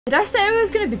Did I say it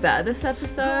was going to be better this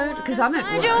episode? Because I'm at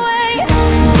worse. Don't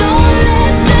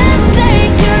let them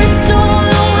take your soul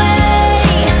away.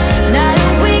 Not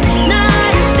a week,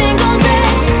 not a single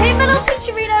day. Hey, my little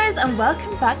Peacherinos, and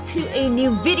welcome back to a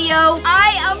new video.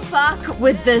 I am back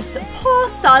with this poor,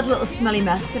 sad little smelly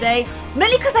mess today.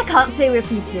 Mainly because I can't stay away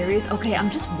from the series. Okay, I'm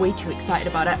just way too excited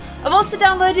about it. I've also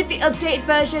downloaded the updated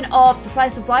version of the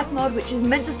Slice of Life mod, which is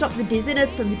meant to stop the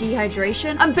dizziness from the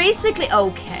dehydration. I'm basically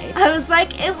okay. I was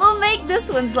like, it will make this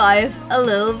one's life a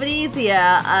little bit easier.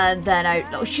 And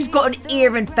then she's got an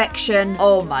ear infection.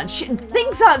 Oh man,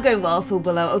 things aren't going well for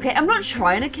Willow. Okay, I'm not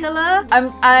trying to kill her.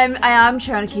 I am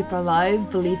trying to keep her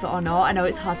alive, believe it or not. I know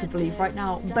it's hard to believe right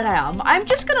now, but I am. I'm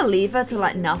just gonna leave her to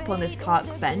like nap on this park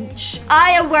bench.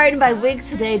 I am wearing my wig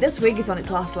today. This wig is on its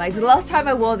last legs. The last time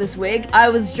I wore this wig, I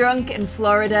was drunk in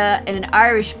Florida in an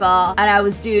Irish bar, and I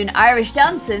was doing Irish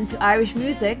dancing to Irish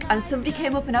music, and somebody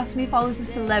came up and asked me if I was a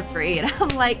celebrity, and I'm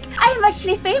like, I am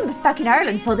actually famous back in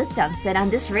Ireland for this dancing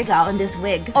and this rig out and this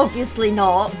wig. Obviously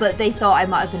not, but they thought I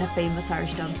might have been a famous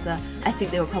Irish dancer. I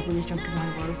think they were probably as drunk as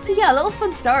I was. So yeah, a little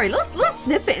fun story. Let's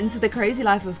snip it into the crazy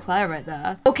life of Claire right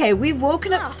there. Okay, we've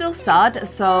woken up still sad,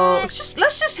 so let's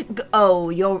just go. Oh,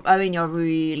 you're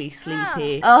really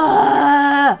sleepy.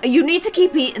 You need to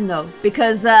keep eating though,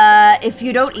 because if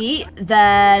you don't eat,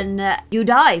 then you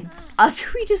die, as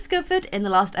we discovered in the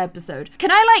last episode.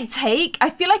 Can I I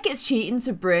feel like it's cheating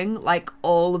to bring like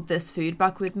all of this food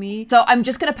back with me. So I'm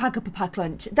just gonna pack up a packed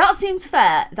lunch. That seems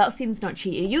fair. That seems not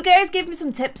cheating. You guys gave me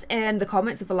some tips in the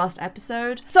comments of the last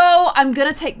episode. So I'm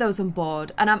gonna take those on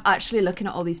board. And I'm actually looking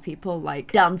at all these people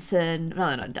like dancing. No,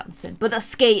 they're not dancing, but they're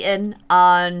skating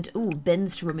and, ooh,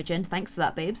 bins to rummage in. Thanks for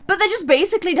that, babes. But they're just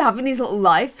basically having these little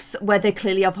lives where they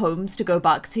clearly have homes to go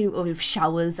back to, or with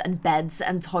showers and beds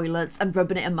and toilets and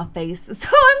rubbing it in my face. So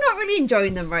I'm not really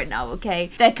enjoying them right now,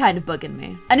 okay? They're kind of bugging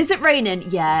me. And is it raining?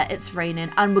 Yeah, it's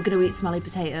raining. And we're gonna eat smelly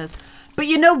potatoes. But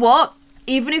you know what?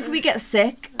 Even if we get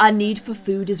sick, our need for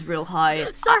food is real high.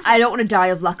 I don't want to die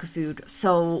of lack of food.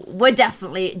 So we're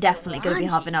definitely gonna be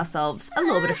having ourselves a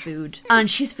little bit of food. And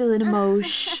she's feeling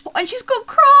emotion. And she's got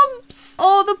cramps.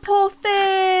 Oh, the poor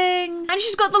thing. And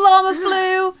she's got the llama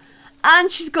flu.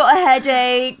 And she's got a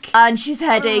headache, and she's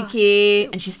headachy,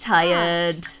 and she's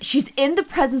tired. She's in the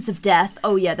presence of death.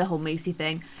 Oh yeah, the whole Macy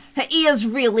thing. Her ears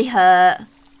really hurt.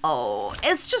 Oh,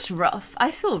 it's just rough. I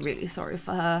feel really sorry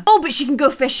for her. Oh, but she can go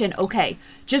fishing. Okay,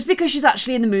 just because she's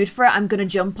actually in the mood for it, I'm gonna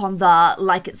jump on that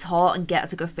like it's hot and get her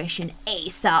to go fishing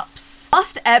ASAPs.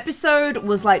 Last episode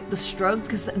was like the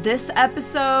strugs. This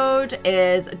episode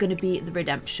is gonna be the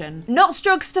redemption. Not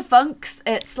strugs to funks.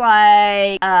 It's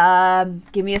like,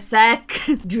 give me a sec.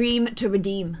 Dream to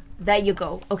redeem. There you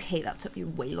go. Okay, that took me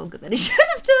way longer than it should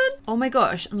have done. Oh my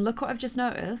gosh, and look what I've just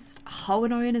noticed. How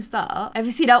annoying is that? Have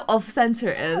you seen how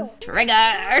off-center it is?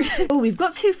 Triggered. Oh, we've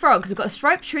got two frogs. We've got a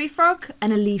striped tree frog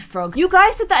and a leaf frog. You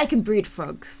guys said that I can breed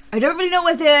frogs. I don't really know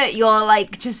whether you're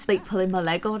like just like pulling my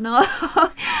leg or not.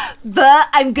 But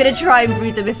I'm gonna try and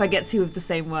breed them if I get two of the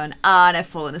same one. And I've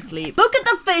fallen asleep. Look at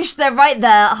the fish. They're right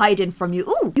there hiding from you.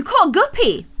 Ooh, you caught a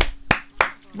guppy.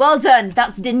 Well done,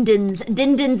 that's Dindins.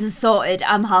 Dindins is sorted,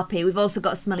 I'm happy. We've also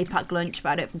got a smelly packed lunch, but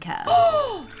I don't even care.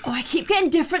 Oh, I keep getting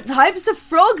different types of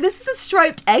frog. This is a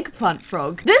striped eggplant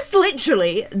frog. This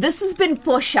has been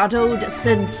foreshadowed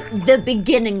since the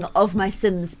beginning of my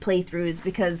Sims playthroughs,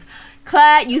 because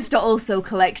Claire used to also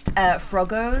collect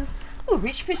froggos. Oh,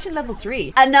 reach fishing level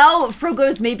 3. And now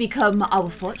froggos may become our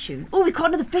fortune. Oh, we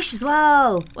caught another fish as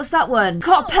well. What's that one?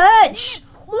 Caught a perch.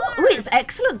 Oh, it's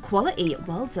excellent quality.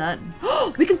 Well done.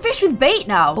 We can fish with bait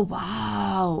now. Oh,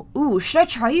 wow. Ooh, should I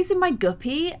try using my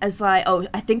guppy as like, oh,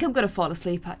 I think I'm gonna fall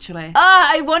asleep actually.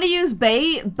 I want to use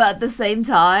bait, but at the same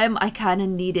time, I kind of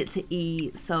need it to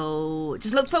eat. So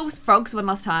just look for frogs one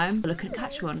last time. Look and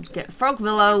catch one. Get a frog,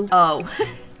 Willow. Oh.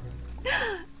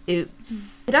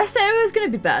 Oops. Did I say it was gonna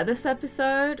be better this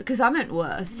episode? Because I meant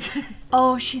worse.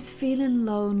 Oh, she's feeling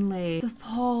lonely. The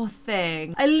poor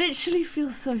thing. I literally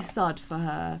feel so sad for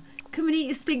her. Come and eat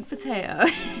your stink potato.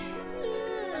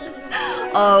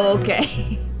 Oh,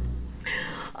 okay.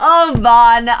 Oh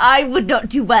man, I would not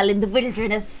do well in the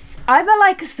wilderness. I'm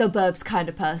like a suburbs kind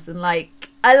of person. Like,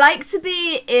 I like to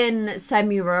be in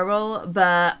semi-rural,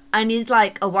 but I need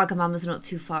like a Wagamama's not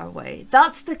too far away.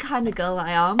 That's the kind of girl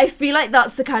I am. I feel like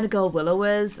that's the kind of girl Willow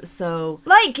is. So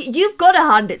like, you've got to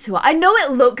hand it to her. I know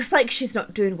it looks like she's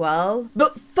not doing well,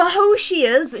 but for who she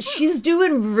is, she's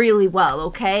doing really well,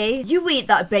 okay? You eat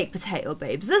that baked potato,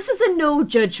 babes. This is a no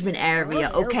judgment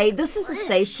area, okay? This is a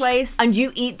safe place, and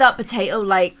you eat that potato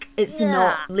like it's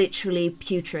not literally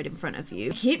putrid in front of you.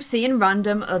 I keep seeing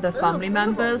random other family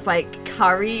members like carrying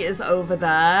Harry is over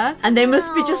there. And they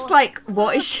must be just like,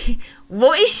 what is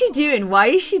she doing? Why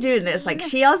is she doing this? Like,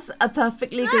 she has a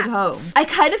perfectly good home. I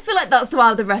kind of feel like that's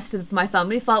how the rest of my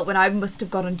family felt when I must have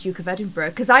gone on Duke of Edinburgh,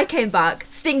 because I came back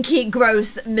stinky,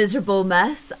 gross, miserable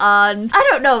mess. And I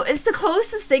don't know, it's the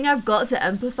closest thing I've got to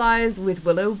empathize with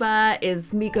Willow Bear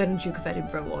is me going on Duke of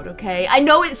Edinburgh ward, okay? I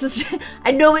know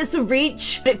it's a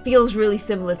reach, but it feels really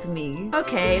similar to me.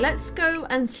 Okay, let's go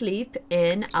and sleep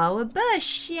in our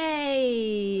bush.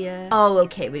 Yay. Oh,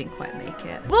 okay, we didn't quite make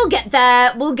it. We'll get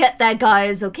there,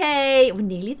 guys, okay? We're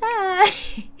nearly there.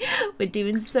 We're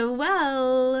doing so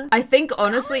well. I think,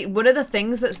 honestly, one of the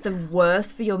things that's the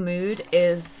worst for your mood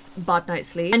is bad night's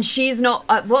sleep. And she's not,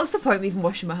 what's the point of even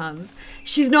washing my hands?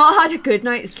 She's not had a good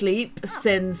night's sleep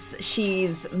since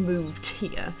she's moved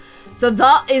here. So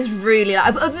that is really,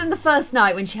 other than the first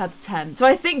night when she had the tent. So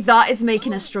I think that is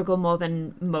making her struggle more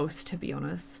than most, to be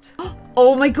honest.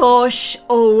 Oh my gosh,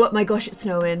 it's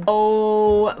snowing.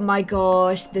 Oh my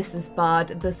gosh, this is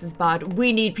bad, this is bad.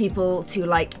 We need people to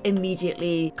like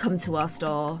immediately come to our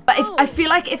store. But if I feel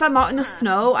like if I'm out in the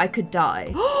snow, I could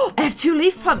die. I have 2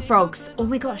 leaf plant frogs. Oh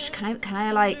my gosh, can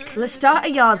I like, let's start a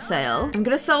yard sale. I'm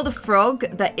gonna sell the frog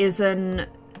that isn't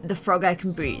the frog I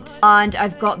can breed. And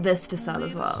I've got this to sell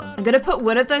as well. I'm gonna put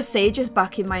one of those sages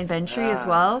back in my inventory as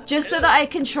well, just so that I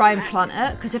can try and plant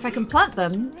it, because if I can plant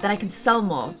them, then I can sell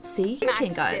more. See?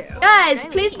 Thinking, guys. Guys,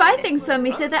 please buy things from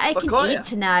me so that I can eat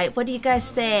tonight. What do you guys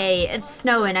say? It's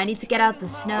snowing. I need to get out the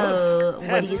snow.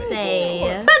 What do you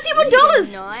say? $31!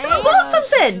 Someone bought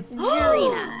something!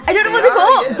 I don't know what they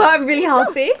bought, but I'm really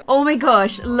happy. Oh my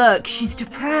gosh, look, she's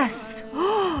depressed.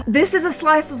 This is a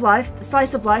slice of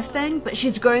life thing, but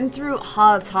she's going through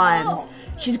hard times.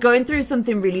 She's going through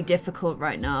something really difficult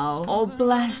right now. Oh,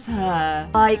 bless her.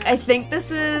 Like, I think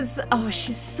this is, oh,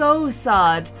 she's so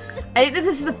sad. I think that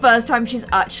this is the first time she's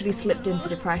actually slipped into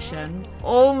depression.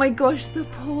 Oh my gosh, the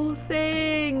poor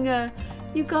thing.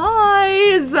 You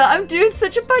guys, I'm doing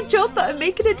such a bad job that I'm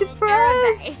making her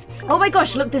depressed. Oh my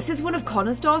gosh, look, this is one of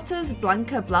Connor's daughters,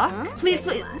 Blanca Black. Please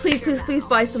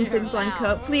buy something,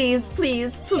 Blanca. Please.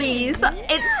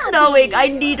 It's snowing. I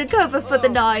need a cover for the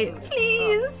night.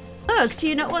 Please. Look, do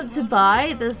you not want to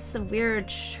buy this weird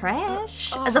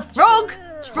trash? As a frog?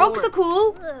 Frogs are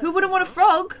cool. Who wouldn't want a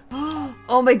frog?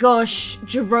 Oh my gosh,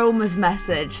 Jerome's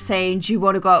message saying, do you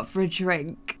want to go out for a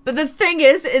drink? But the thing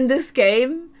is, in this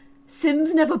game,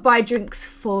 Sims never buy drinks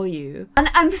for you. And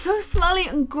I'm so smelly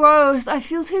and gross. I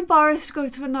feel too embarrassed to go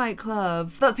to a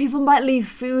nightclub. But people might leave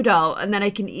food out and then I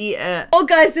can eat it. Oh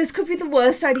guys, this could be the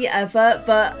worst idea ever,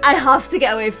 but I have to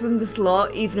get away from this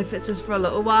lot, even if it's just for a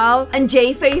little while. And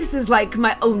J-Face is like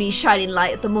my only shining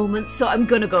light at the moment, so I'm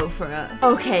gonna go for it.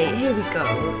 Okay, here we go.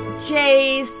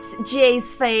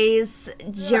 Jace Face,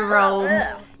 Jerome.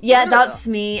 Yeah, that's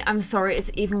me. I'm sorry, it's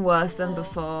even worse than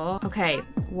before. Okay,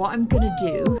 what I'm gonna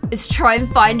do is try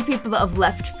and find people that have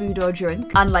left food or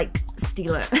drink and like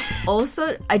steal it.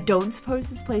 Also, I don't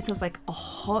suppose this place has like a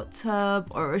hot tub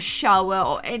or a shower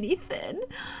or anything.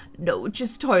 No,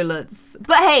 just toilets.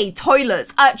 But hey,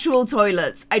 toilets, actual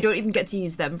toilets. I don't even get to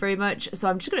use them very much, so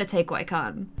I'm just gonna take what I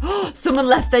can. Someone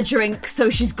left their drink, so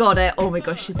she's got it. Oh my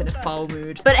gosh, she's in a foul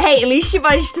mood. But hey, at least she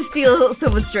managed to steal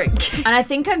someone's drink. And I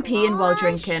think I'm peeing while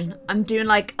drinking. I'm doing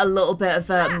like a little bit of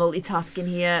multitasking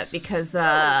here because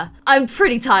I'm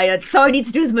pretty tired, so I need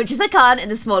to do as much as I can in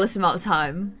the smallest amount of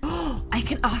time. I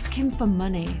can ask him for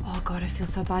money. Oh god, I feel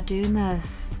so bad doing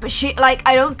this. But she, like,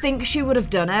 I don't think she would have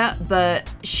done it, but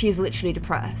she's literally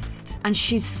depressed. And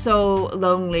she's so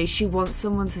lonely. She wants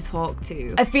someone to talk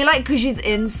to. I feel like because she's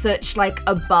in such like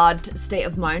a bad state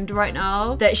of mind right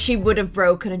now, that she would have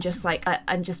broken and just like,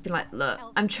 and just been like, look,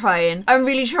 I'm trying. I'm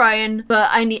really trying, but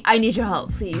I need your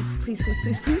help, please.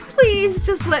 Please,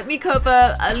 just let me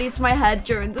cover at least my head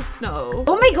during the snow.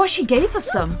 Oh my gosh, he gave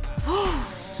us some.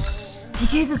 He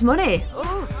gave us money.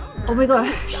 Oh my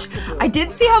gosh. I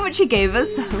didn't see how much he gave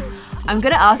us, so I'm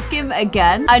gonna ask him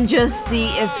again and just see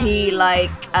if he like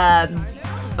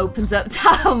opens up to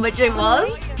how much it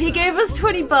was. He gave us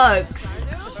 20 bucks.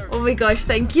 Oh my gosh,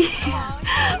 thank you.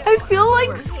 I feel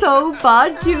like so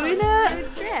bad doing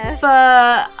it,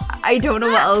 but I don't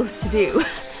know what else to do.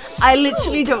 I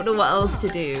literally don't know what else to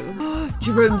do.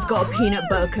 Jerome's got a peanut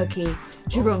butter cookie.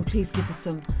 Jerome, please give us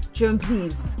some. Jerome,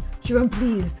 please. Jerome,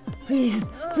 please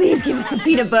give us a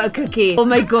peanut butter cookie. Oh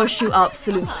my gosh, you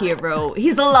absolute hero.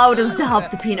 He's allowed us to have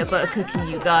the peanut butter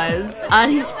cookie, you guys.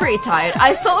 And he's pretty tired.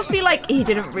 I sort of feel like he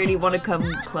didn't really want to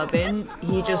come clubbing.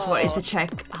 He just wanted to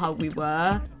check how we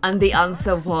were. And the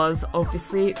answer was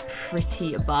obviously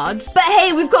pretty bad. But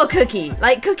hey, we've got a cookie.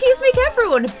 Like, cookies make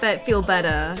everyone feel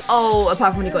better. Oh,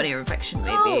 apart from when you got an ear infection,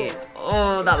 maybe.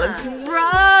 Oh, that looks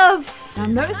rough.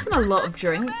 I'm noticing a lot of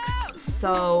drinks,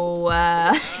 so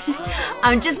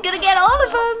I'm just gonna get all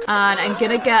of them. And I'm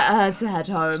gonna get her to head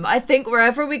home. I think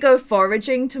wherever we go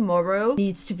foraging tomorrow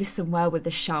needs to be somewhere with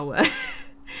a shower.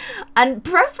 And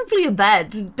preferably a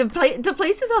bed. Do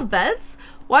places have beds?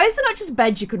 Why is there not just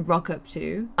beds you can rock up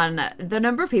to? And the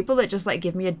number of people that just like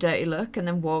give me a dirty look and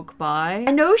then walk by.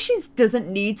 I know she doesn't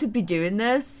need to be doing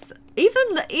this. Even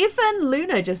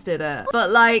Luna just did it.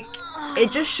 But like, it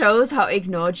just shows how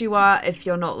ignored you are if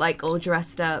you're not like all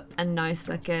dressed up and nice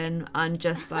looking and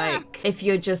just like, if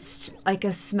you're just like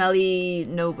a smelly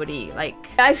nobody. Like,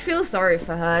 I feel sorry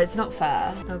for her. It's not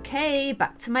fair. Okay,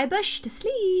 back to my bush to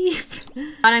sleep.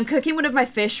 And I'm cooking one of my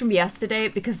fish from yesterday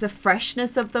because the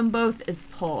freshness of them both is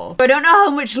poor. I don't know how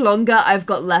much longer I've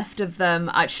got left of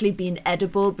them actually being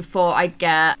edible before I think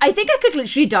I could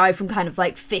literally die from kind of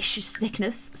like fish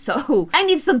sickness. So I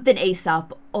need something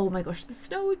ASAP. Oh my gosh, the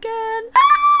snow again.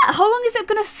 Ah! How long is it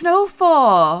gonna snow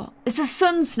for? It's a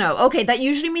sun snow. Okay, that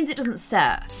usually means it doesn't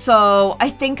set. So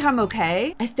I think I'm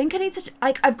okay. I think I need to,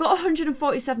 like, I've got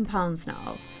 147 pounds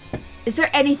now. Is there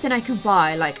anything I can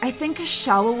buy? Like, I think a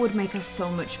shower would make us so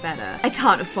much better. I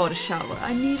can't afford a shower.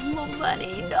 I need more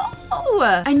money. No.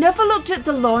 I never looked at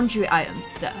the laundry item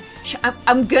stuff.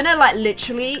 I'm gonna like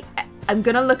literally, I'm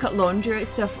gonna look at laundry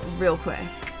stuff real quick.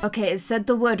 Okay, it said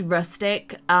the word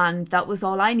rustic, and that was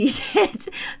all I needed.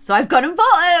 So I've gone and bought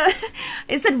it.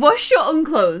 It said wash your own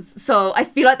clothes. So I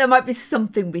feel like there might be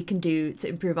something we can do to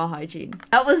improve our hygiene.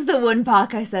 That was the one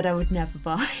pack I said I would never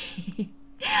buy.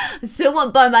 I still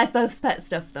won't buy my first pet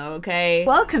stuff though, okay?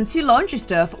 Welcome to laundry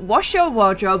stuff. Wash your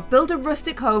wardrobe, build a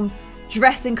rustic home,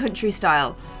 dress in country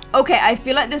style. Okay, I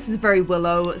feel like this is very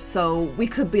Willow, so we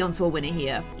could be onto a winner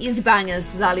here. Easy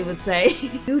bangers, as Ali would say.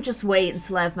 You just wait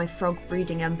until I have my frog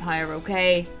breeding empire,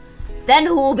 okay? Then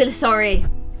who will be sorry?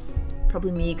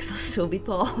 Probably me, because I'll still be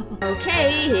poor.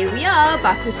 Okay, here we are,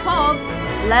 back with Pov.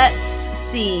 Let's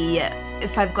see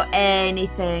if I've got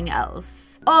anything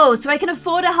else. Oh, so I can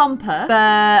afford a hamper,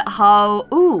 but how...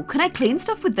 Ooh, can I clean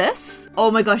stuff with this?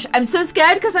 Oh my gosh, I'm so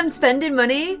scared because I'm spending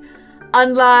money.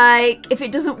 And like, if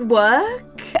it doesn't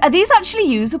work, are these actually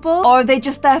usable or are they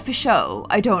just there for show?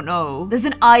 I don't know. There's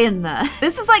an iron there.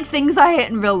 This is like things I hate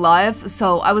in real life,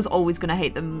 so I was always gonna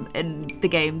hate them in the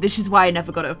game. This is why I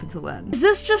never got it up until then. Is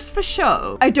this just for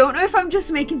show? I don't know if I'm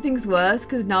just making things worse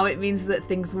because now it means that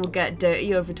things will get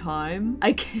dirty over time.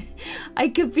 I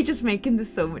could be just making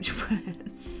this so much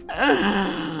worse.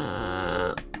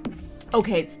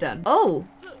 Okay, it's done. Oh.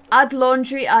 Add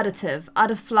laundry additive.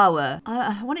 Add a flower.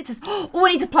 I want it to... Oh,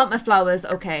 I need to plant my flowers.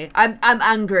 Okay. I'm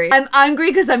angry. I'm angry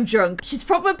because I'm drunk. She's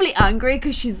probably angry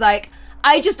because she's like,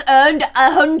 I just earned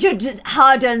 100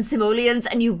 hard-earned simoleons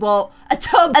and you bought a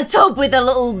tub with a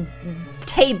little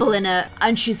table in it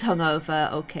and she's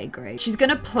hungover. Okay, great. She's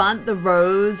gonna plant the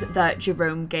rose that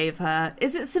Jerome gave her.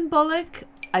 Is it symbolic?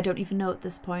 I don't even know at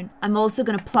this point. I'm also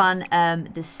gonna plan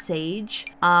this sage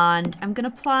and I'm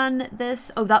gonna plan this.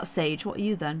 Oh, that's sage. What are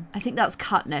you then? I think that's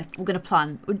catnip.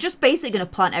 We're just basically gonna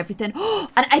plant everything.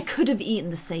 And I could have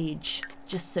eaten the sage.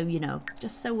 Just so you know,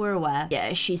 just so we're aware.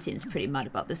 Yeah, she seems pretty mad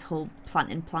about this whole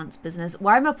planting plants business.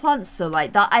 Why are my plants so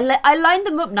like that? I lined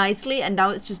them up nicely and now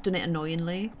it's just done it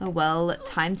annoyingly. Oh well,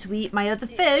 time to eat my other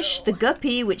fish, the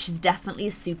guppy, which is definitely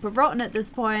super rotten at this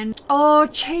point. Oh,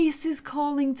 Chase is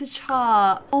calling to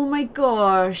chat. Oh my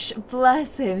gosh,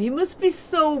 bless him. He must be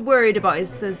so worried about his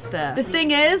sister. The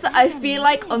thing is, I feel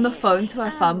like on the phone to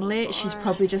her family, she's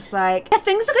probably just like, yeah,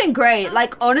 things are going great.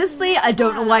 Like, honestly, I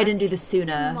don't know why I didn't do this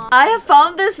sooner. I have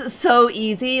found this so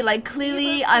easy. Like,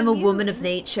 clearly I'm a woman of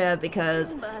nature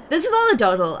because this is all a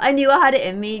doddle. I knew I had it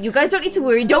in me. You guys don't need to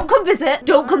worry. Don't come visit.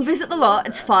 Don't come visit the lot.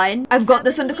 It's fine. I've got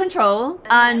this under control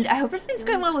and I hope everything's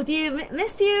going well with you.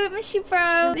 Miss you,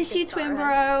 bro. Miss you, twin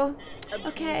bro.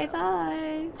 Okay,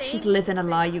 bye. She's living a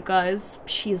lie, you guys.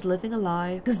 She is living a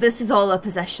lie. Because this is all her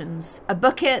possessions. A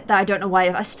bucket that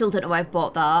I still don't know why I've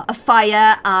bought that. A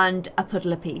fire and a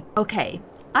puddle of pee. Okay.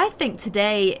 I think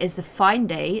today is a fine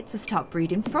day to start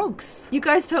breeding frogs. You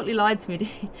guys totally lied to me.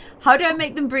 How do I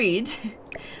make them breed?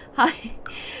 Hi.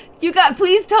 You guys,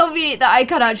 please tell me that I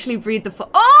can actually breed the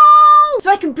Oh! So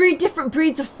I can breed different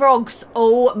breeds of frogs.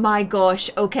 Oh my gosh.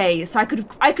 Okay, so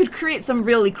I could create some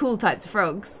really cool types of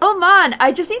frogs. Oh man,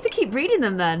 I just need to keep breeding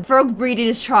them then. Frog breeding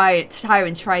is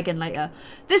tiring. Try again later.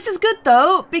 This is good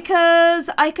though, because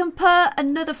I can put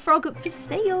another frog up for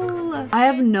sale. I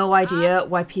have no idea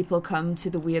why people come to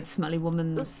the weird smelly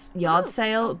woman's yard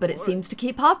sale, but it seems to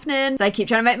keep happening. So I keep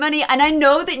trying to make money, and I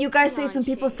know that you guys say some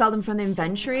people sell them from the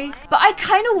inventory, but I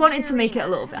kind of wanted to make it a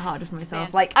little bit harder for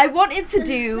myself. Like, I wanted to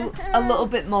do a little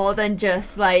bit more than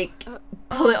just like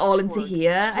pull it all into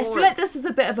here. I feel like this is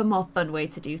a bit of a more fun way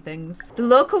to do things. The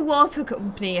local water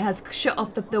company has shut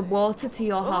off the water to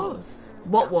your house.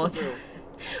 What water?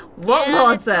 What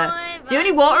water? The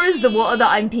only water is the water that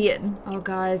I'm peeing. Oh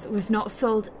guys, we've not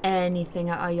sold anything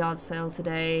at our yard sale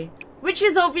today, which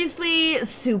is obviously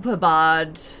super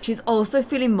bad. She's also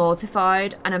feeling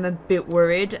mortified and I'm a bit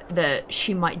worried that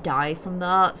she might die from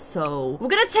that. So we're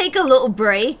gonna take a little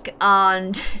break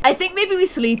and I think maybe we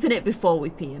sleep in it before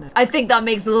we pee in it. I think that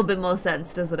makes a little bit more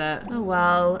sense, doesn't it? Oh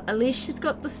well, at least she's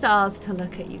got the stars to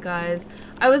look at, you guys.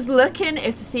 I was looking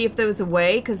to see if there was a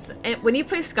way, because when you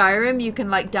play Skyrim, you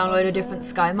can like download a different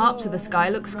sky map so the sky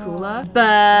looks cooler.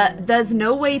 But there's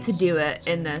no way to do it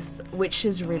in this, which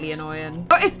is really annoying.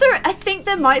 Or if there, I think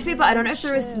there might be, but I don't know if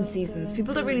there is in seasons.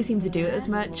 People don't really seem to do it as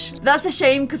much. That's a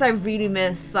shame because I really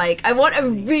miss, like, I want a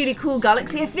really cool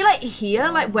galaxy. I feel like here,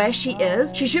 like where she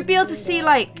is, she should be able to see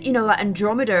like, you know, like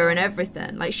Andromeda and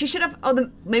everything. Like she should have,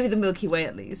 maybe the Milky Way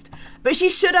at least. But she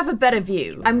should have a better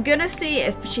view. I'm gonna see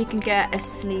if she can get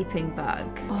a sleeping bag.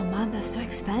 Oh man, they're so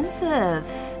expensive.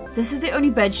 This is the only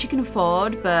bed she can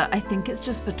afford, but I think it's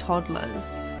just for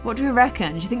toddlers. What do we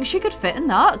reckon? Do you think she could fit in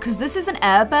that? Because this is an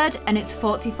air bed and it's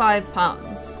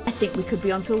 £45. I think we could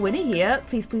be onto a winner here.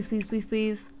 Please, please, please, please,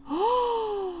 please.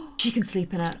 Oh, she can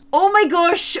sleep in it. Oh my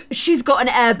gosh, she's got an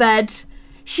air bed.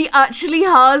 She actually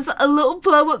has a little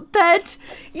blow-up bed.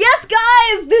 Yes,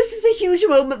 guys, this is a huge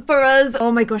moment for us.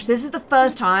 Oh my gosh, this is the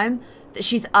first time that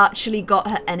she's actually got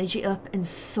her energy up in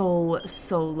so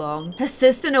long. Her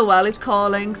sister Noelle is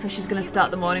calling, so she's gonna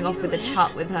start the morning off with a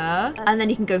chat with her, and then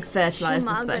you can go fertilize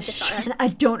this fish. And I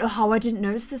don't know how I didn't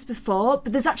notice this before,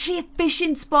 but there's actually a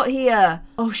fishing spot here.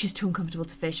 Oh, she's too uncomfortable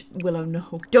to fish. Willow,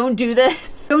 no. Don't do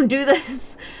this. Don't do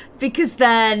this. Because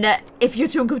then, if you're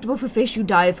too uncomfortable for fish, you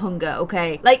die of hunger,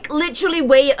 okay? Like, literally,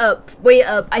 wait up. Wait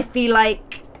up. I feel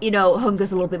like, you know,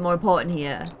 hunger's a little bit more important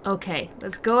here. Okay,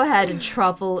 let's go ahead and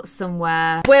travel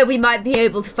somewhere where we might be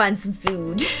able to find some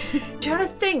food. I'm trying to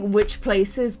think which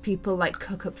places people like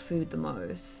cook up food the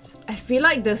most. I feel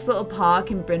like this little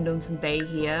park in Brindleton Bay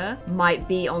here might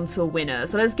be onto a winner.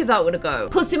 So let's give that one a go.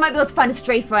 Plus we might be able to find a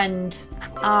stray friend.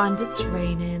 And it's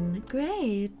raining.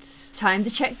 Great. Time to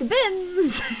check the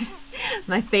bins.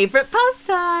 My favorite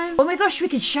pastime. Oh my gosh, we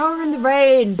could shower in the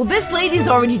rain. Well, this lady's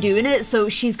already doing it, so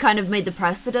she's kind of made the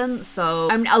precedent. So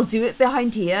I mean, I'll do it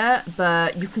behind here,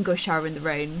 but you can go shower in the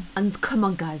rain. And come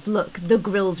on, guys, look, the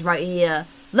grill's right here.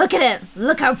 Look at it.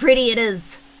 Look how pretty it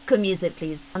is. Come use it,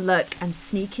 please. And look, I'm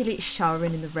sneakily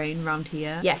showering in the rain around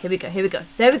here. Yeah, here we go. Here we go.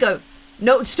 There we go.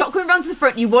 No, stop coming around to the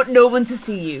front. You want no one to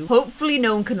see you. Hopefully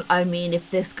no one can... I mean, if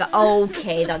this guy...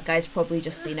 Okay, that guy's probably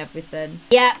just seen everything.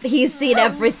 Yep, he's seen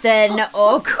everything.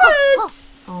 Awkward.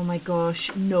 Oh my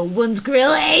gosh, no one's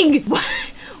grilling.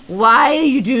 Why are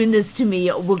you doing this to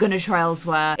me? We're gonna try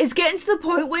elsewhere. It's getting to the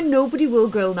point where nobody will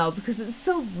grill now because it's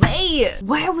so late.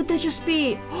 Where would there just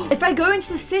be? If I go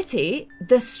into the city,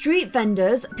 the street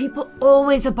vendors, people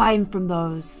always are buying from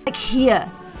those. Like here.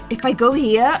 If I go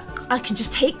here, I can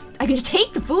just take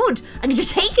the food. I can just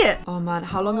take it. Oh man,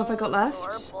 how long have I got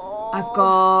left? I've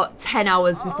got 10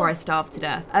 hours before I starve to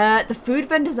death. The food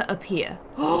vendors are up here.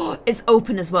 Oh, it's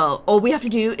open as well. All we have to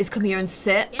do is come here and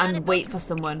sit and wait for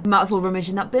someone. Might as well rummage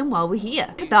in that bin while we're here.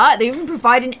 Look at that. They're even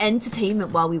providing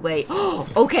entertainment while we wait.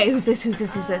 Okay, who's this? Who's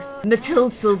this? Who's this?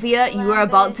 Matilde Sylvia, you are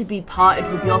about to be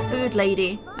parted with your food,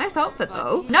 lady. Nice outfit,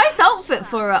 though. Nice outfit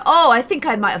for her. Oh, I think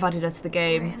I might have added her to the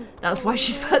game. That's why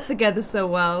she's put together so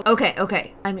well. Okay,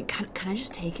 okay. I mean, can I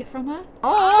just take it from her?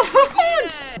 Oh,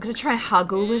 I'm gonna try and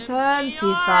haggle with her and see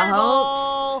if that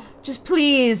helps. Just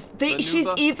please. She's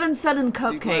even selling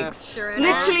cupcakes.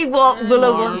 Literally what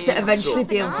Willow wants to eventually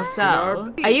be able to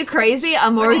sell. Are you crazy?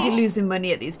 I'm already losing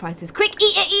money at these prices. Quick,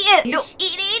 eat it, eat it. No, eat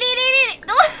it, eat it, eat it.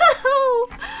 No.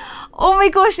 Oh my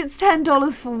gosh, it's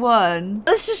 $10 for one.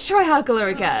 Let's just try haggle her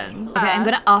again. Okay, I'm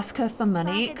gonna ask her for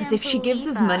money, because if she gives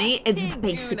us money, it's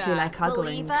basically like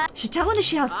haggling. She's telling us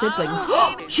she has siblings.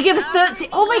 She gave us 30.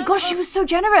 Oh my gosh, she was so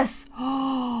generous.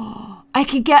 I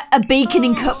could get a bacon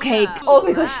and cupcake. Oh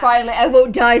my gosh, finally, I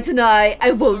won't die tonight.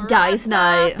 I won't die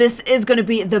tonight. This is gonna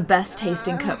be the best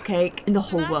tasting cupcake in the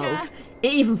whole world.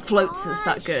 It even floats, it's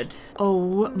that good.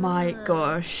 Oh my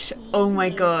gosh. Oh my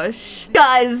gosh.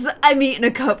 Guys, I'm eating a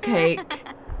cupcake.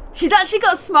 She's actually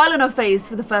got a smile on her face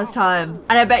for the first time.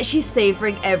 And I bet she's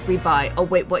savoring every bite. Oh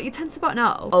wait, what are you tense about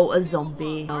now? Oh, a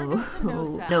zombie. Oh,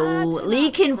 no.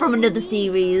 Leaking from another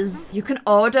series. You can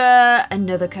order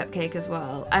another cupcake as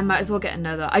well. I might as well get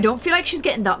another. I don't feel like she's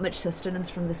getting that much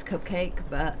sustenance from this cupcake,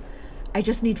 but I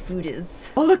just need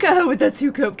foodies. Oh, look at her with her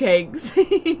 2 cupcakes.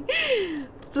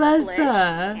 Bless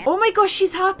her. Oh my gosh,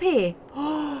 she's happy.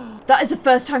 That is the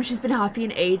first time she's been happy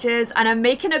in ages, and I'm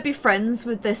making her be friends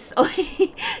with this.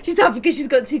 She's happy because she's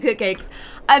got 2 cupcakes.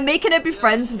 I'm making her be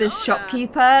friends with this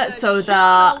shopkeeper so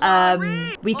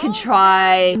that we can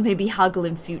try maybe haggle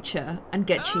in future and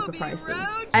get cheaper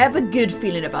prices. I have a good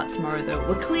feeling about tomorrow though.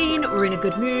 We're clean, we're in a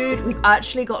good mood. We've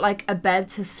actually got like a bed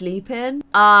to sleep in,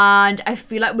 and I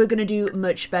feel like we're gonna do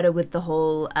much better with the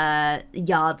whole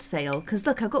yard sale. Because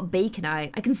look, I've got bacon. I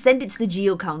can send it to the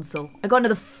Geo Council. I got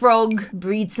another frog.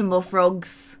 Breed some more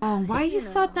frogs. Oh, why are you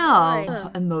sad now?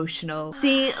 Oh, emotional.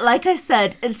 See, like I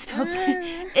said, it's tough.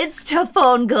 It's tough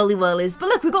on girly whirlies. But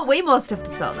look, we've got way more stuff to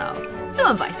sell now.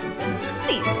 Someone buy something,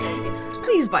 please.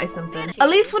 Please buy something. At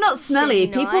least we're not smelly.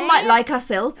 People might like our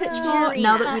sale pitch more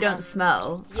now that we don't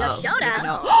smell.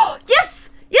 Oh, yes!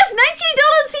 Yes,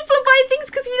 $98! People are buying things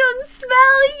because we don't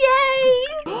smell,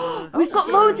 yay! We've got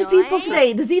loads of people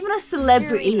today. There's even a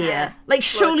celebrity here. Like,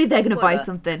 surely they're gonna buy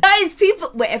something. Guys, people,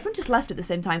 wait, everyone just left at the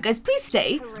same time. Guys, please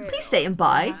stay. Please stay and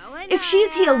buy. If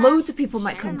she's here, loads of people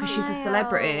might come because she's a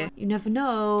celebrity. You never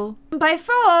know. Buy a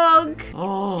frog.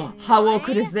 Oh, how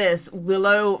awkward is this?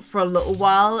 Willow, for a little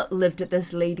while, lived at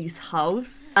this lady's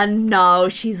house. And now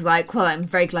she's like, well, I'm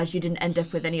very glad you didn't end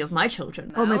up with any of my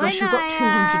children. Oh my gosh, we've got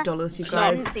 $200, you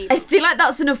guys. I feel like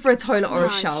that's enough for a toilet or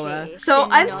a shower. So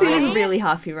I'm feeling really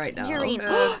happy right now.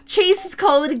 Chase is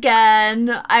calling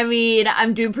again. I mean,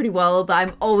 I'm doing pretty well, but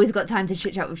I've always got time to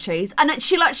chit chat with Chase. And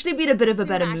she'll actually be in a bit of a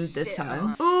better mood this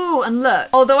time. Ooh, and look,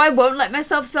 although I won't let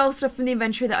myself sell stuff from the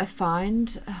inventory that I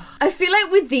find, I feel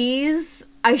like with these,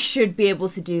 I should be able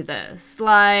to do this.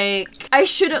 Like, I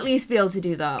should at least be able to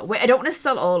do that. Wait, I don't want to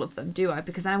sell all of them, do I?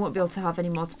 Because then I won't be able to have any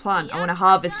more to plant. I want to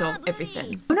harvest all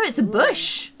everything. Oh no, it's a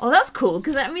bush. Oh, that's cool,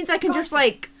 because that means I can just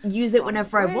like use it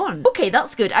whenever I want. Okay,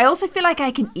 that's good. I also feel like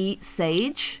I can eat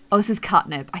sage. Oh, this is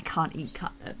catnip. I can't eat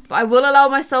catnip. But I will allow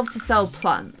myself to sell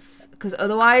plants, because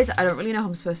otherwise I don't really know how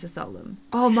I'm supposed to sell them.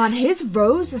 Oh man, his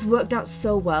rose has worked out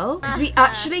so well, because we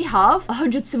actually have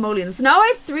 100 simoleons. Now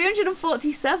I have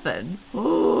 347.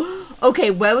 Okay,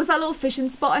 where was that little fishing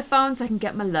spot I found so I can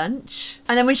get my lunch?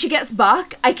 And then when she gets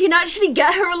back, I can actually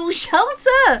get her a little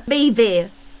shelter. Maybe.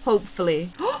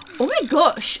 Hopefully. Oh my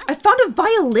gosh, I found a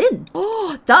violin.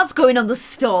 Oh, that's going on the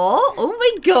store. Oh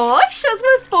my gosh, that's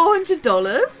worth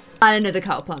 $400. And another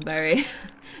cow plant berry.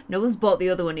 No one's bought the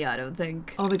other one yet, I don't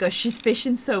think. Oh my gosh, she's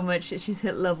fishing so much that she's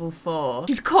hit level 4.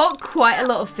 She's caught quite a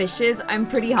lot of fishes. I'm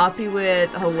pretty happy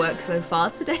with her work so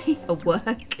far today. Her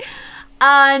work.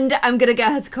 And I'm gonna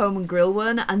get her to come and grill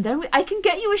one, and then I can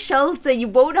get you a shelter. You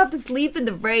won't have to sleep in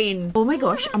the rain. Oh my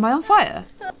gosh, am I on fire?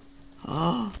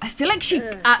 Oh, I feel like she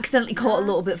accidentally caught a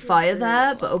little bit of fire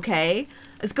there, but okay.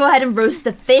 Let's go ahead and roast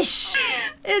the fish.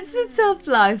 It's a tough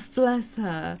life, bless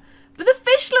her. But the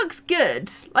fish looks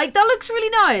good. Like, that looks really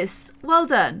nice. Well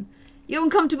done. You're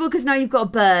uncomfortable because now you've got a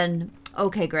burn.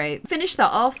 Okay, great. Finish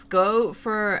that off, go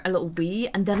for a little wee,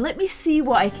 and then let me see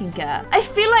what I can get. I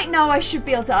feel like now I should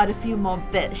be able to add a few more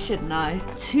bits, shouldn't I?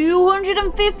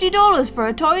 $250 for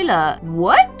a toilet.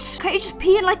 What? Can't you just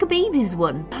pee in like a baby's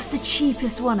one? That's the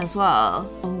cheapest one as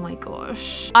well. Oh my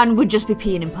gosh. And would just be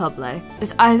peeing in public.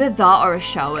 It's either that or a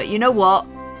shower. You know what?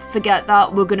 Forget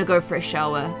that. We're gonna go for a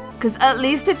shower. Because at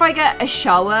least if I get a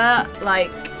shower, like,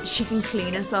 she can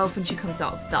clean herself when she comes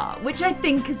out of that, which I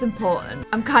think is important.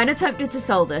 I'm kind of tempted to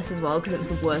sell this as well because it was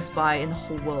the worst buy in the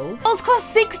whole world. Walls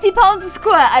cost £60 a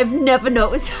square. I've never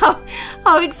noticed how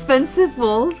expensive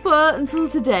walls were until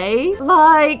today.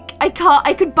 Like,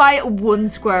 I could buy 1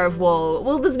 square of wall.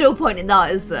 Well, there's no point in that,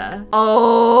 is there?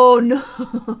 Oh, no.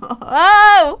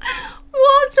 Oh,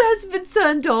 water has been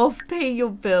turned off. Pay your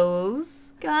bills.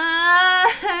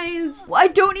 Guys, I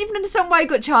don't even understand why I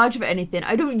got charged for anything.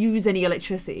 I don't use any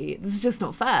electricity. This is just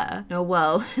not fair. Oh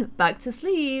well, back to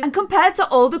sleep. And compared to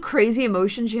all the crazy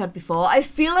emotions you had before, I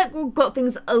feel like we've got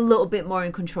things a little bit more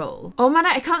in control. Oh man,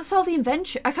 I can't sell the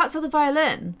inventory. I can't sell the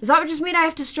violin. Does that just mean I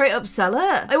have to straight up sell it?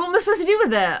 Like, what am I supposed to do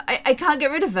with it? I can't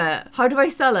get rid of it. How do I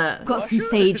sell it? Got some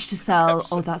sage to sell.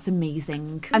 Oh, that's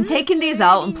amazing. I'm taking these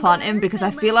out and planting because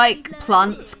I feel like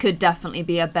plants could definitely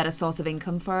be a better source of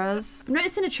income for us. I'm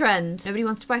noticing a trend. Nobody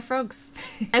wants to buy frogs.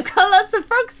 I've got lots of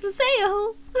frogs for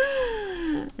sale.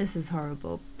 This is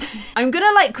horrible. I'm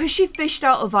gonna, like, cause she fished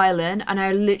out a violin and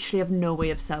I literally have no way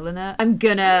of selling it. I'm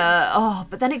gonna, oh,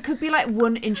 but then it could be like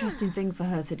one interesting thing for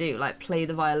her to do, like play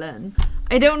the violin.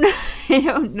 I don't know. I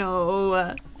don't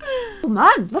know. Oh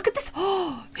man, look at this.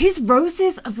 Oh, his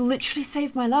roses have literally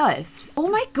saved my life. Oh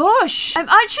my gosh, I'm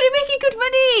actually making good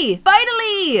money.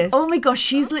 Finally. Oh my gosh,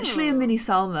 she's literally a mini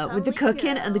Salma. With the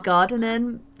cooking and the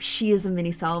gardening, she is a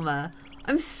mini Salma.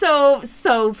 I'm so,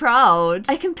 so proud.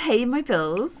 I can pay my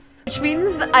bills, which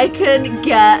means I can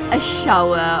get a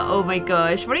shower. Oh my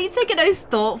gosh. Why don't you take a nice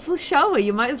thoughtful shower?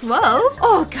 You might as well.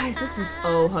 Oh guys, this is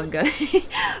oh hunger.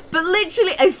 But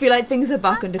literally, I feel like things are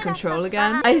back under control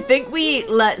again. I think we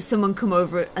let someone come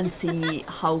over and see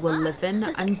how we're living.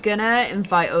 I'm gonna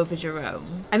invite over Jerome.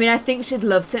 I mean, I think she'd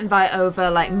love to invite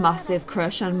over like massive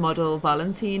crush on model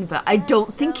Valentine, but I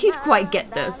don't think he'd quite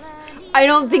get this. I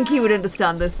don't think he would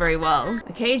understand this very well.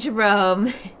 Okay,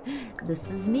 Jerome, this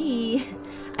is me.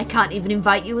 I can't even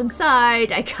invite you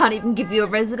inside. I can't even give you a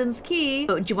residence key.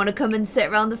 But do you want to come and sit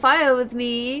around the fire with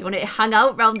me? You want to hang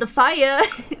out around the fire?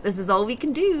 This is all we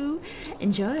can do.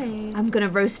 Enjoy. I'm gonna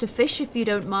roast a fish if you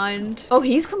don't mind. Oh,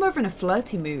 he's come over in a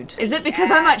flirty mood. Is it because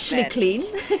I'm actually clean?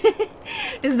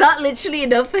 Is that literally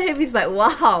enough for him? He's like,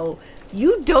 wow.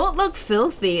 You don't look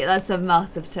filthy. That's a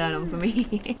massive turn on for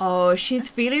me. Oh, she's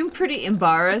feeling pretty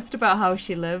embarrassed about how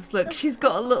she lives. Look, she's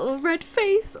got a little red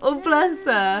face. Oh, bless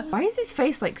her. Why is his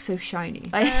face like so shiny?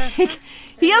 Like,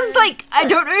 he has like, I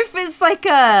don't know if it's like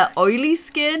a oily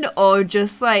skin or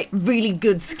just like really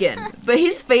good skin, but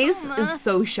his face is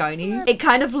so shiny. It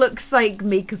kind of looks like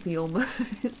makeup-y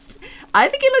almost. I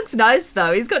think he looks nice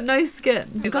though. He's got nice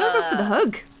skin. He's gonna go for the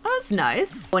hug. Oh, that's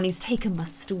nice. When he's taken my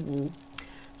stool.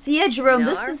 So yeah, Jerome,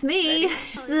 this is me.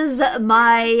 This is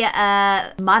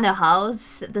my manor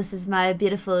house. This is my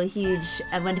beautiful, huge,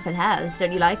 and wonderful house.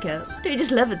 Don't you like it? Don't you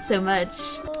just love it so much?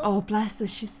 Oh, bless her.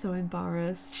 She's so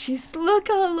embarrassed. Look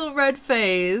at her little red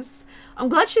face. I'm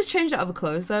glad she's changed out of her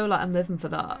clothes though. Like, I'm living for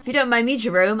that. If you don't mind me,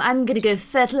 Jerome, I'm gonna go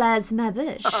fertilize my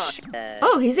bush.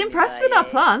 Oh, he's impressed with our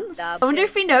plants. I wonder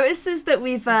if he notices that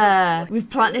we've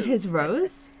planted his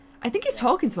rose. I think he's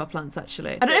talking to our plants,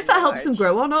 actually. I don't know if that helps them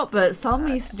grow or not, but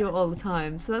Salma used to do it all the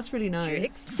time, so that's really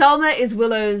nice. Salma is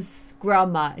Willow's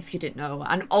grandma, if you didn't know,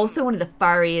 and also one of the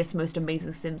fairyest, most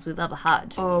amazing Sims we've ever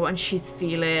had. Oh, and she's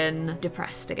feeling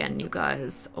depressed again, you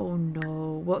guys. Oh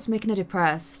no, what's making her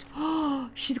depressed?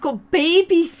 Oh, she's got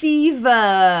baby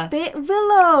fever.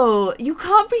 Willow, you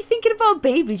can't be thinking about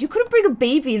babies. You couldn't bring a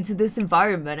baby into this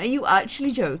environment. Are you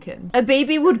actually joking? A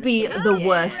baby would be the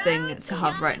worst thing to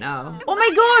have right now. Oh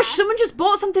my gosh! Someone just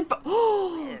bought something for—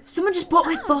 oh, someone just bought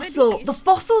my fossil. The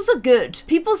fossils are good.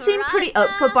 People seem pretty up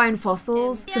for buying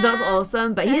fossils, so that's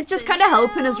awesome. But he's just kind of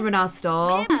helping us run our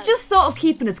store. He's just sort of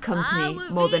keeping us company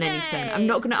more than anything. I'm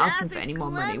not going to ask him for any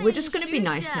more money. We're just going to be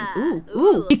nice to him.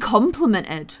 Ooh, be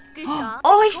complimented.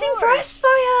 Oh, he's impressed by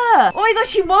her. Oh my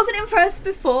gosh, he wasn't impressed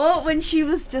before when she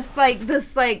was just like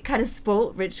this like kind of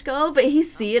sport rich girl, but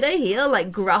he's seeing her here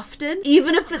like grafting,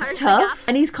 even if it's tough,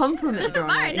 and he's complimented her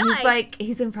on it. And he's like,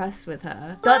 he's impressed with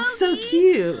her. That's so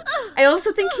cute. I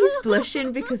also think he's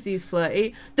blushing because he's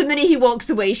flirty. The minute he walks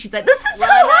away, she's like, this is so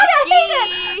hard, I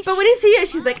hate it. But when he's here,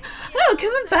 she's like, oh,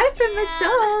 come and buy from my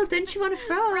stall. Don't you want a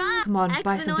frog? Come on,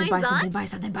 buy something, buy something, buy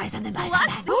something, buy something, buy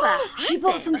something. She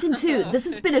bought something too. This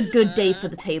has been a good day for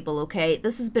the table, okay?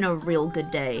 This has been a real good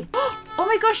day. Oh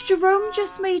my gosh, Jerome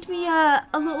just made me a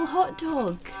little hot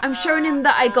dog. I'm showing him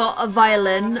that I got a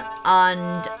violin,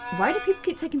 and why do people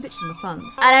keep taking pictures of my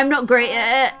plants? And I'm not great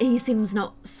at it. He seems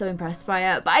not so impressed by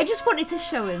it, but I just wanted to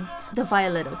show him the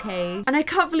violin, okay? And I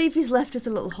can't believe he's left us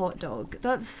a little hot dog.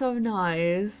 That's so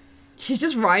nice. She's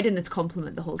just riding this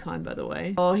compliment the whole time, by the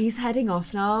way. Oh, he's heading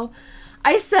off now.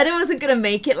 I said I wasn't gonna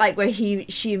make it like where she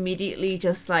immediately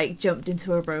just like jumped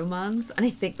into a romance, and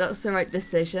I think that's the right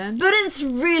decision. But it's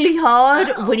really hard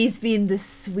when he's being this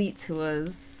sweet to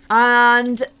us.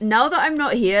 And now that I'm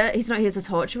not here, he's not here to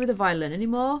torture with a violin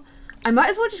anymore. I might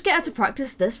as well just get her to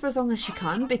practice this for as long as she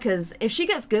can, because if she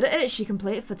gets good at it, she can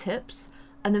play it for tips,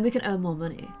 and then we can earn more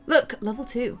money. Look, level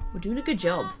 2. We're doing a good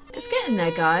job. It's getting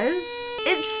there, guys.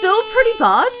 It's still pretty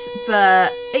bad,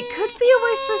 but it could be a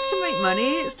way for us to make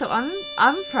money, so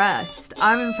I'm impressed.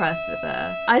 I'm impressed with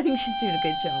her. I think she's doing a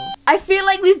good job. I feel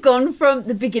like we've gone from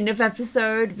the beginning of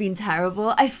episode being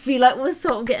terrible. I feel like we're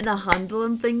sort of getting a handle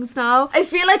on things now. I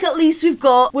feel like at least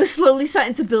we're slowly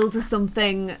starting to build to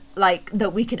something like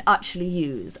that we can actually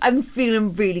use. I'm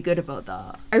feeling really good about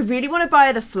that. I really want to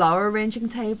buy the flower arranging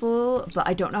table, but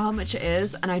I don't know how much it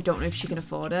is, and I don't know if she can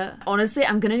afford it. Honestly,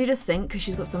 I'm gonna need a sink because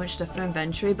she's got so much stuff in her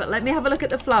inventory, but let me have a look at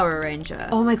the flower arranger.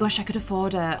 Oh my gosh, I could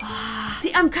afford it.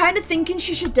 See, I'm kind of thinking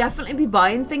she should definitely be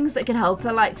buying things that can help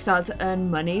her like start to earn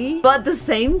money, but at the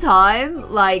same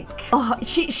time, like, oh,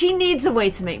 she needs a way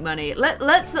to make money.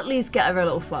 Let's at least get her a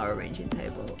little flower arranging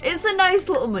table. It's a nice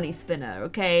little money spinner,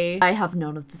 okay? I have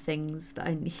none of the things that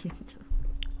I need.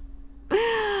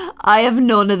 I have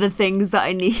none of the things that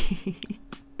I need.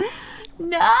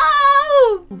 No!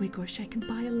 Oh my gosh, I can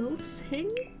buy a little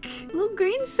sink. A little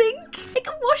green sink. I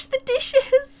can wash the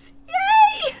dishes.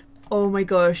 Yay! Oh my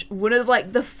gosh, one of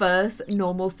like the first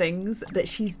normal things that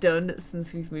she's done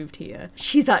since we've moved here.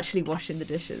 She's actually washing the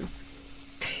dishes.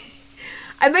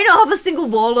 I may not have a single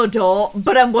wall or door,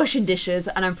 but I'm washing dishes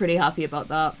and I'm pretty happy about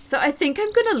that. So I think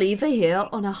I'm gonna leave her here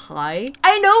on a high.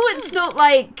 I know it's not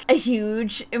like a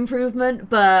huge improvement,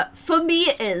 but for me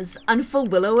it is, and for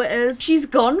Willow it is. She's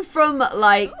gone from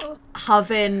like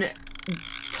having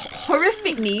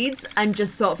horrific needs and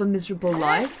just sort of a miserable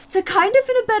life to kind of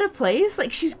in a better place.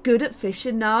 Like, she's good at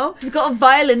fishing now. She's got a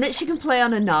violin that she can play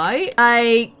on a night.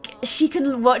 Like, she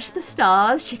can watch the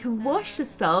stars, she can wash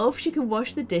herself, she can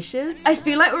wash the dishes. I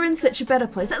feel like we're in such a better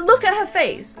place. Like, look at her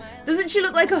face. Doesn't she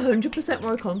look like 100%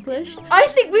 more accomplished? I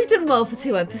think we've done well for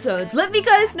 2 episodes. Let me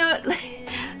guys know,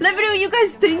 let me know what you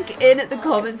guys think in the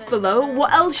comments below.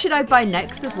 What else should I buy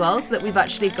next as well, so that we've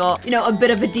actually got, you know, a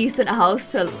bit of a decent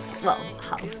house to, well,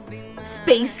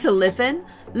 space to live in.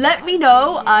 Let me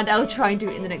know and I'll try and do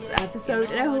it in the next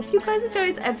episode. And I hope you guys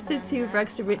enjoyed episode 2 of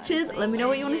Rags to Riches. Let me know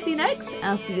what you want to see next.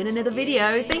 I'll see you in another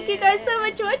video. Thank you guys so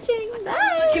much for watching.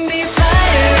 Bye! Can be a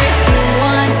fighter if you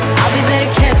want. I'll be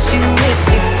there to catch you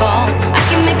if you fall. I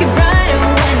can make it bright.